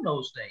of doing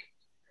those things.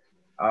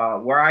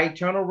 Where our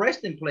eternal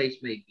resting place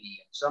may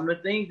be, and some of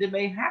the things that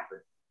may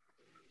happen.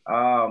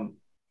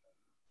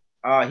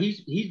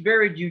 He's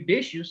very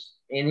judicious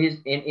in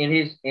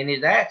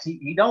his acts.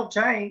 He don't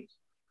change.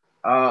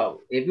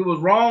 If it was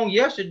wrong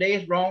yesterday,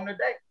 it's wrong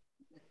today.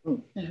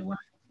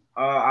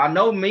 I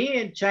know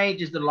men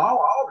changes the law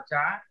all the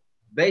time,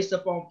 based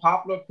upon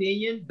popular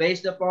opinion,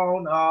 based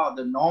upon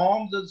the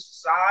norms of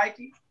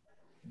society.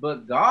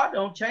 But God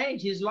don't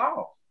change his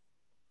law.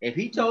 If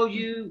he told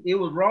you it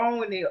was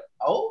wrong in the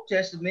Old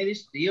Testament, it's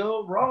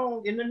still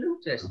wrong in the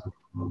New Testament.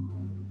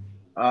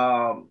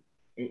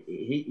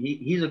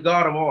 He's a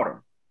God of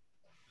order.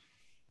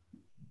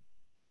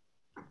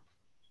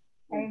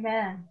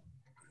 Amen.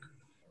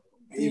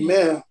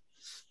 Amen.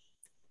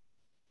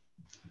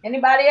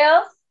 Anybody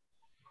else?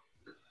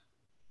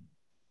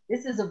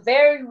 This is a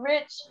very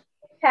rich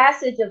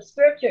passage of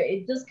scripture.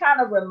 It just kind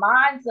of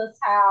reminds us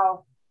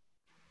how.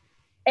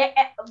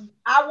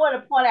 I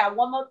want to point out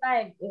one more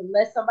thing,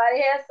 unless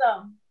somebody has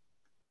something.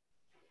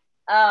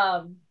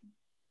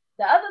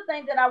 The other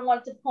thing that I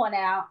wanted to point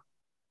out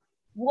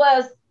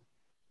was,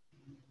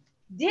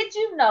 did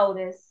you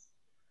notice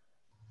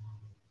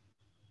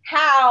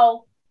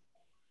how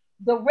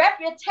the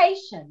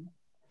reputation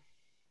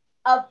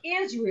of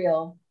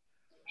Israel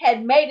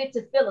had made it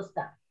to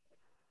Philistine,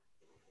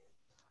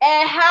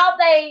 and how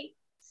they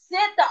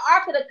sent the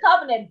Ark of the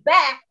Covenant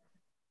back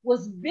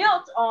was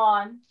built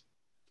on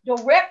the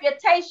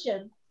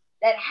reputation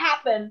that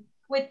happened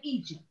with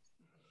Egypt?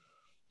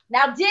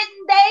 Now,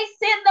 didn't they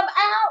send them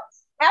out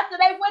after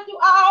they went through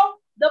all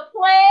the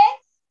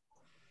plagues?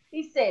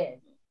 He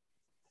said.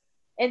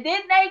 And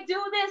didn't they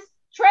do this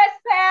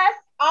trespass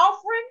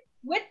offering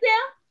with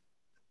them?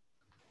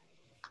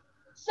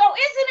 So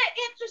isn't it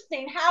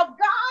interesting how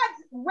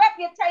God's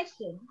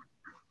reputation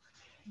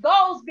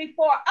goes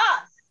before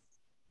us,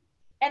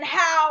 and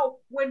how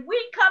when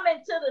we come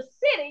into the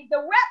city, the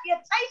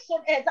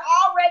reputation has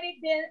already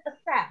been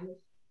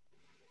established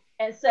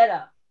and set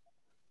up.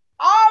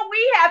 All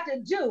we have to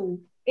do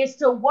is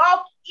to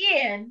walk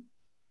in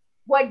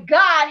what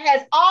God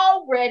has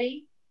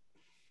already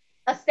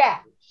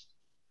established,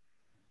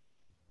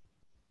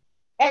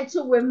 and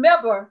to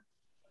remember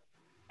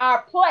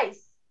our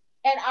place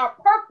and our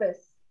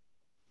purpose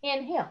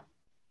in him.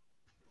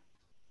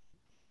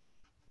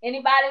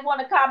 Anybody want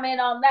to comment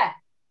on that?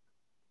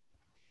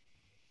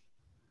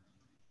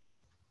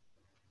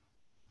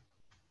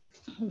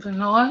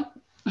 Benoit?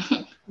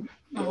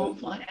 Oh,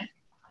 boy.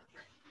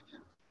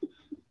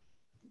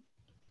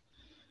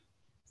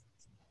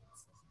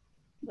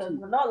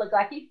 Benoit looks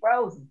like he's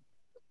frozen.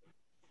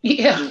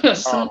 Yeah,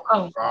 so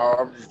cold.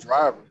 I'm just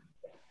driving.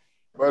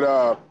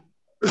 But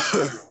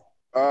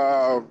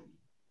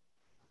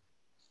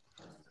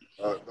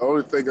the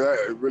only thing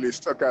that really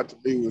stuck out to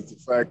me was the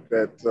fact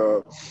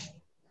that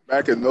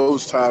back in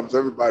those times,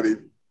 everybody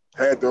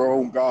had their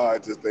own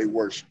gods that they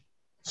worshiped,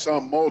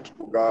 some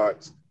multiple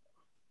gods.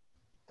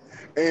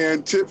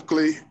 And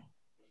typically,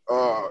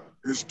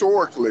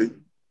 historically,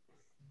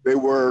 they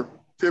were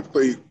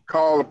typically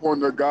call upon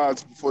their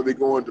gods before they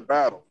go into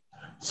battle.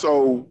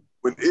 So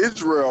when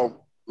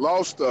Israel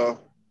lost a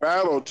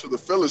battle to the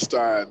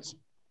Philistines,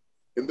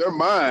 in their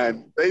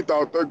mind, they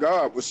thought their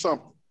God was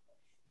something.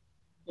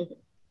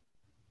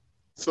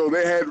 So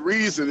they had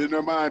reason in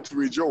their mind to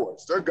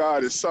rejoice. Their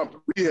God is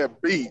something. We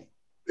have beat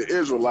the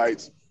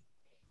Israelites,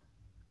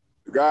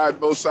 the God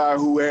Most High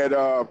who had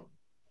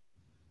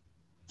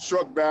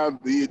struck down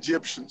the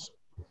Egyptians.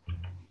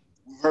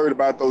 We've heard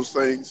about those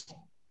things.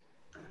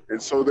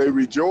 And so they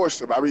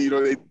rejoiced. I mean,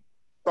 they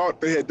thought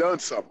they had done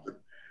something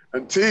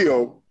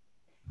until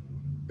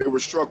they were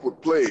struck with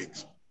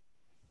plagues.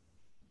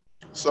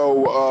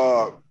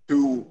 So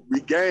to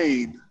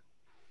regain,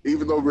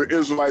 even though the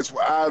Israelites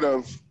were out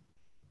of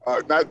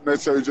not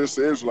necessarily just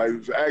the Israelites, it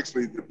was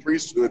actually the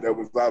priesthood that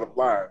was out of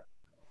line.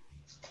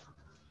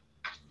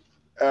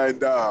 And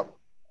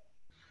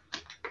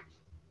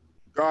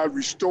God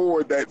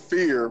restored that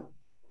fear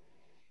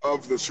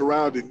of the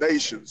surrounding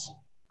nations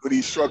when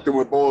he struck them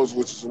with boils,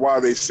 which is why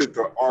they sent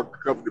the Ark of the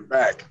Covenant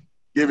back,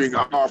 giving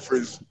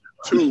offerings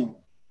to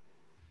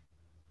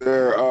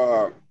their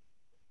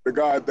the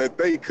God that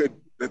their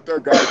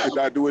God could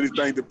not do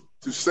anything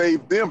to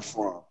save them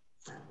from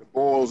the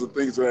boils and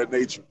things of that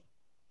nature.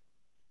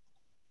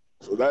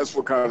 So that's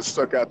what kind of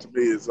stuck out to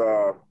me is,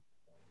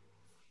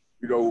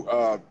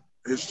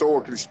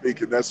 historically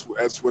speaking, that's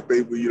what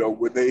they,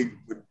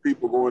 when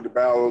people go into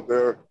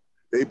battle,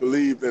 they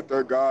believe that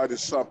their God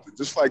is something.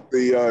 Just like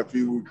if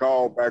you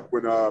recall back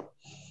when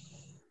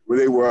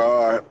they were,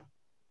 I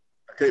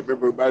can't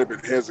remember, it might have been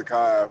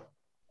Hezekiah,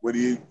 when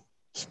he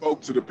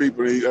spoke to the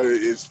people, he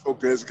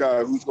spoke to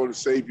Hezekiah, who's going to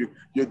save you?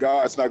 Your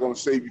God's not going to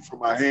save you from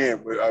my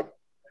hand,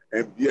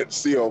 and yet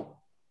still,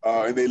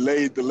 and they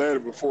laid the letter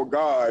before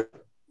God,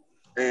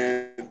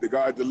 and the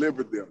God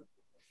delivered them.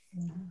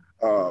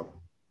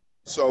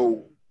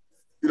 So,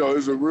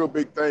 it's a real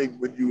big thing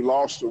when you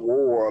lost a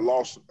war or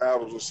lost a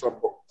battle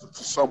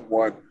to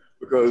someone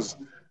because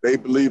they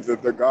believe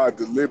that their God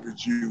delivered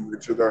you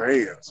into their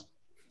hands.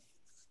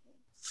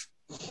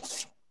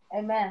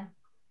 Amen.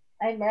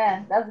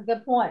 Amen. That's a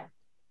good point.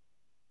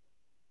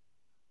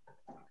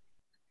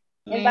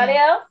 Anybody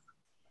else?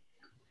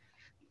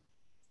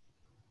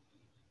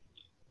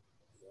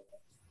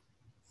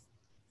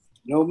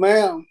 No,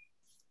 ma'am.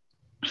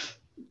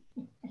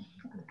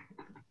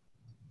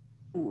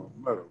 Ooh,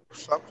 I might have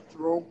stopped at the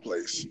wrong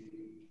place.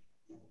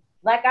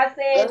 Like I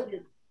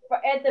said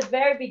at the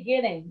very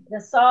beginning,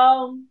 the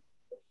song,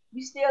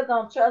 you still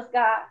gonna trust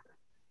God.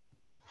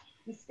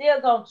 You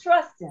still gonna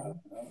trust him.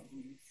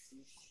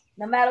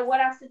 No matter what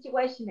our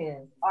situation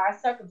is or our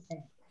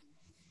circumstance.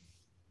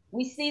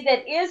 We see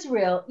that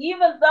Israel,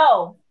 even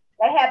though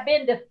they have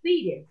been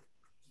defeated,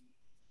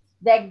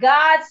 that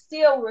God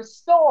still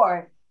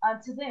restored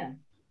unto them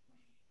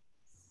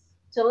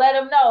to let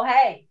them know,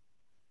 hey,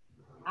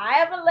 I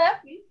haven't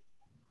left you.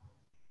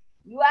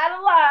 You out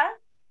of line,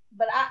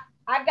 but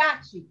I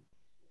got you.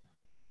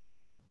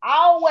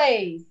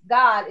 Always,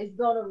 God is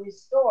going to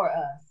restore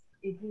us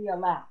if we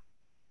allow.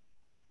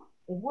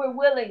 If we're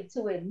willing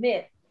to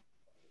admit,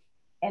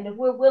 and if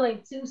we're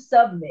willing to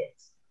submit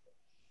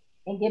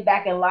and get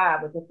back in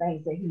line with the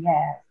things that he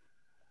has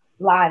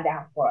lined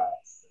out for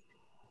us.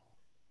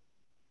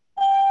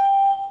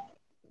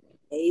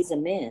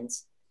 Amen.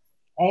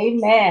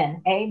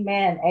 Amen.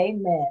 Amen.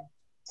 Amen.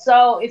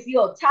 So if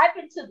you'll type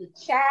into the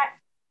chat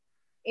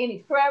any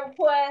prayer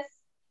requests,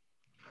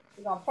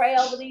 we're going to pray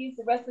over these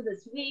the rest of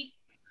this week.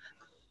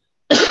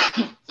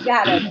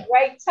 Got a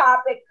great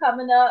topic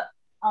coming up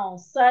on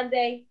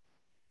Sunday.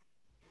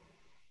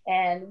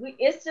 And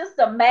it's just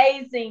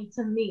amazing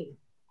to me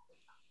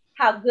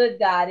how good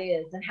God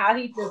is and how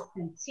he just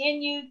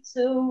continued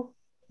to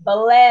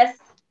bless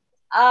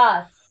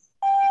us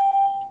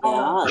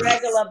on a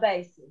regular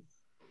basis.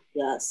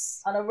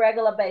 Yes. On a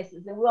regular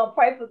basis. And we're going to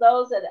pray for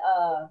those that,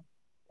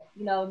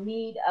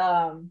 need,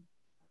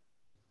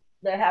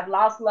 that have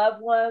lost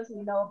loved ones.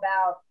 We know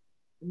about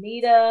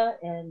Anita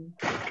and,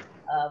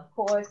 of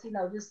course,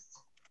 just,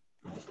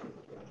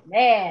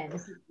 man,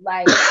 it's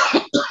like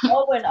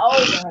over and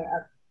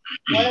over.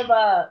 One of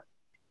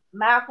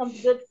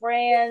Malcolm's good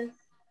friends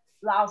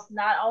lost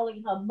not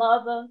only her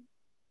mother,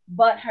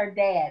 but her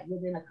dad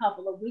within a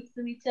couple of weeks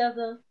of each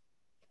other.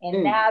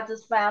 And now I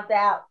just found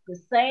out the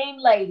same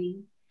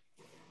lady,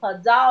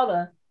 her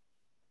daughter,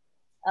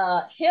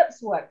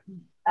 hips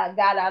got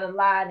out of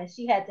line and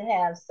she had to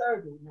have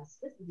surgery. Now,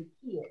 this is a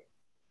kid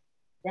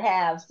to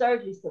have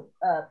surgery,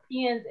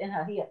 pins in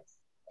her hips.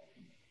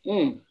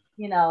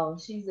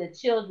 She's at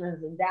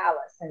Children's in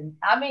Dallas. And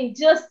I mean,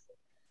 just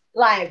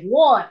like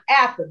one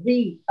after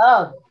the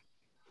other.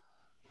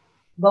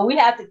 But we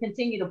have to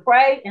continue to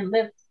pray and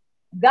lift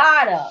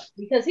God up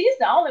because he's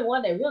the only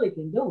one that really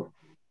can do it.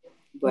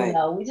 Right.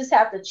 We just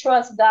have to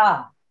trust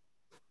God.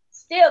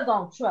 Still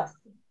gonna trust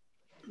him.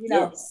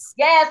 Yes.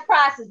 Gas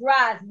prices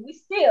rising. We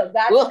still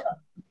got to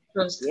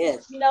trust him.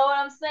 Yes. You know what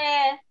I'm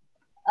saying?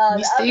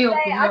 The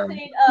other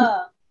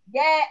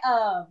day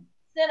I seen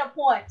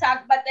Centerpoint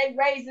talk about they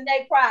raising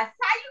their price.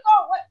 How you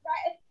gonna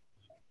right?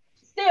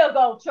 Still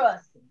gonna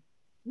trust him.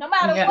 No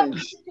matter what the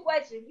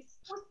situation, we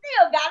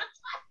still gotta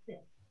trust him.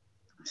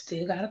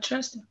 Still gotta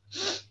trust him.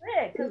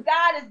 Yeah, because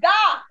God is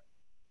God.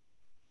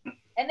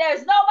 And there's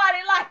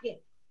nobody like him.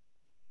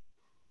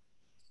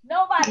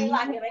 Nobody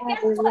like him. And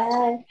guess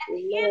what? At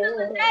the end of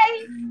the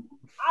day,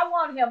 I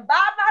want him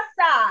by my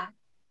side.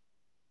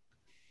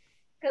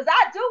 Because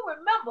I do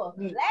remember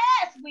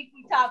last week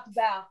we talked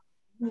about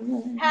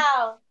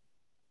how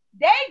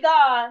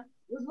Dagon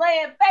was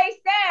laying face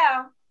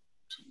down,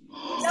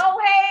 no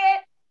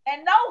head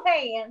and no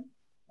hand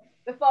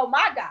before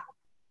my God.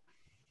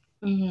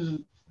 Mm-hmm.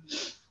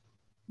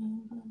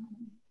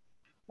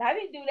 Now, I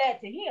didn't do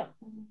that to him.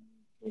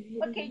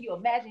 What can you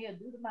imagine he'll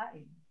do to my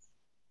enemies?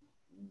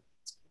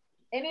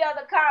 Any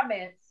other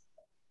comments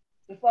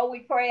before we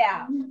pray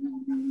out?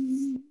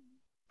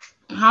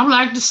 I'd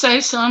like to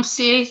say something,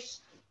 sis.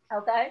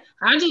 Okay.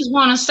 I just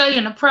want to say,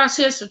 in the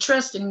process of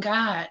trusting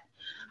God,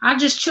 I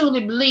just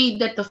truly believe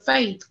that the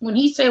faith, when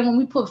he said when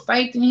we put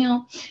faith in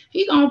him,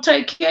 he gonna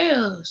take care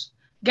of us.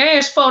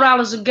 Gas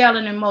 $4 a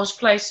gallon in most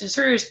places.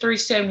 Here is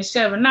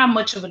 $3.77. Not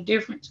much of a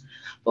difference.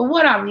 But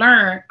what I've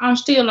learned, I'm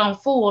still on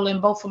full in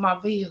both of my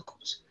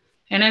vehicles.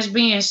 And that's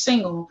being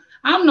single.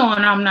 I'm knowing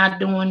I'm not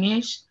doing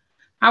this.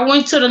 I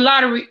went to the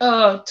lottery,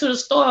 to the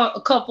store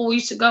a couple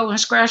weeks ago and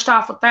scratched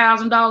off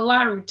 $1,000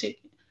 lottery ticket.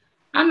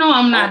 I know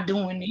I'm not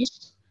doing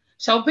this.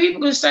 So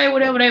people can say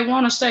whatever they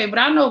want to say, but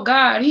I know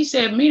God, he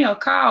said, many are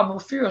called,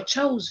 but few are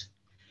chosen.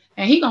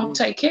 And he going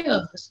to take care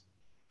of us.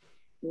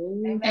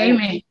 Amen.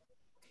 Amen.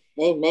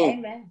 Amen.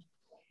 Amen.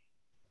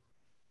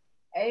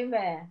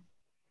 Amen.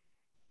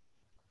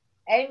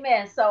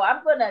 Amen. So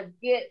I'm going to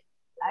get,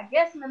 I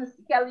guess,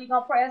 Minister Kelly, you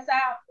going to pray us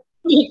out?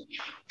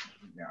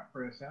 Yeah,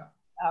 pray us out.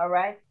 All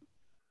right.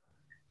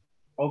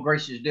 Oh,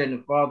 gracious dear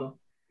and Father,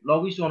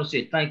 Lord, we just want to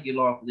say thank you,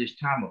 Lord, for this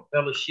time of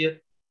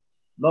fellowship.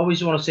 Lord, we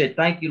just want to say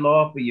thank you,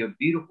 Lord, for your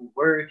beautiful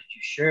word that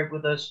you shared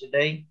with us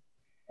today.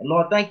 And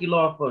Lord, thank you,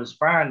 Lord, for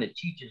inspiring the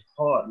teacher's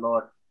heart,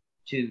 Lord,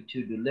 to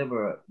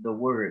deliver the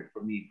word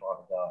from you,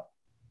 Father God.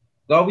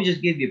 God, we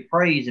just give you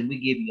praise and we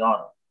give you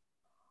honor.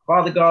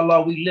 Father God,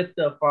 Lord, we lift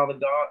up, Father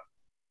God,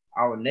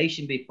 our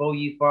nation before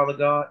you, Father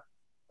God.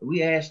 And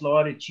we ask,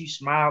 Lord, that you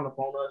smile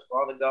upon us,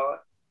 Father God.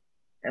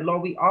 And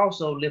Lord, we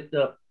also lift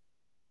up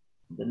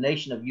the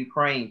nation of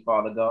Ukraine,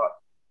 Father God,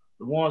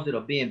 the ones that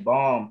are being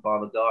bombed,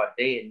 Father God,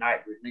 day and night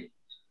relentless.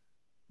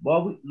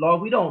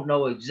 Lord, we don't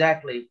know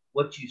exactly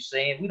what you're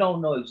saying. We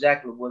don't know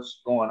exactly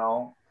what's going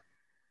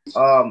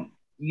on.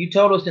 You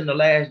told us in the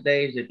last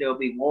days that there'll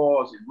be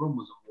wars and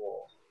rumors of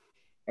wars.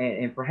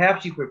 And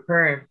perhaps you're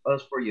preparing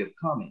us for your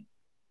coming.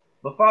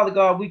 But Father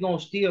God, we're going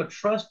to still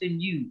trust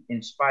in you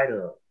in spite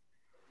of.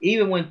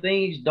 Even when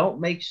things don't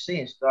make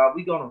sense, God,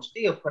 we're going to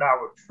still put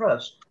our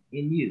trust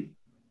in you.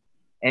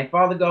 And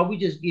Father God, we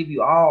just give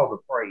you all the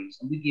praise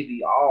and we give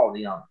you all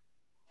the honor.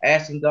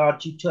 Asking God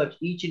to touch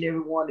each and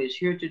every one that's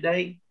here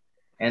today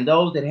and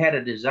those that had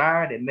a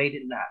desire that made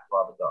it not,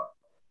 Father God.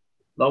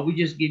 Lord, we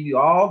just give you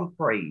all the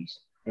praise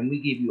and we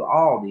give you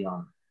all the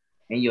honor.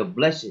 In your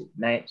blessed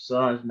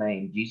Son's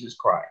name, Jesus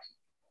Christ.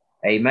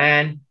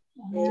 Amen.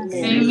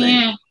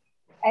 Amen.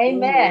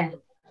 Amen.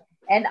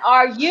 And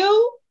are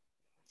you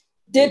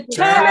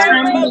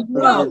Determined to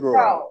grow.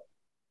 grow?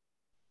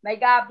 May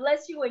God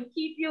bless you and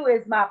keep you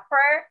is my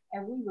prayer.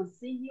 And we will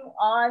see you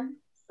on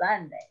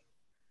Sunday.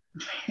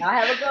 Y'all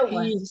have a good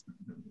one.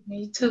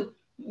 Me too.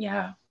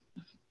 Yeah.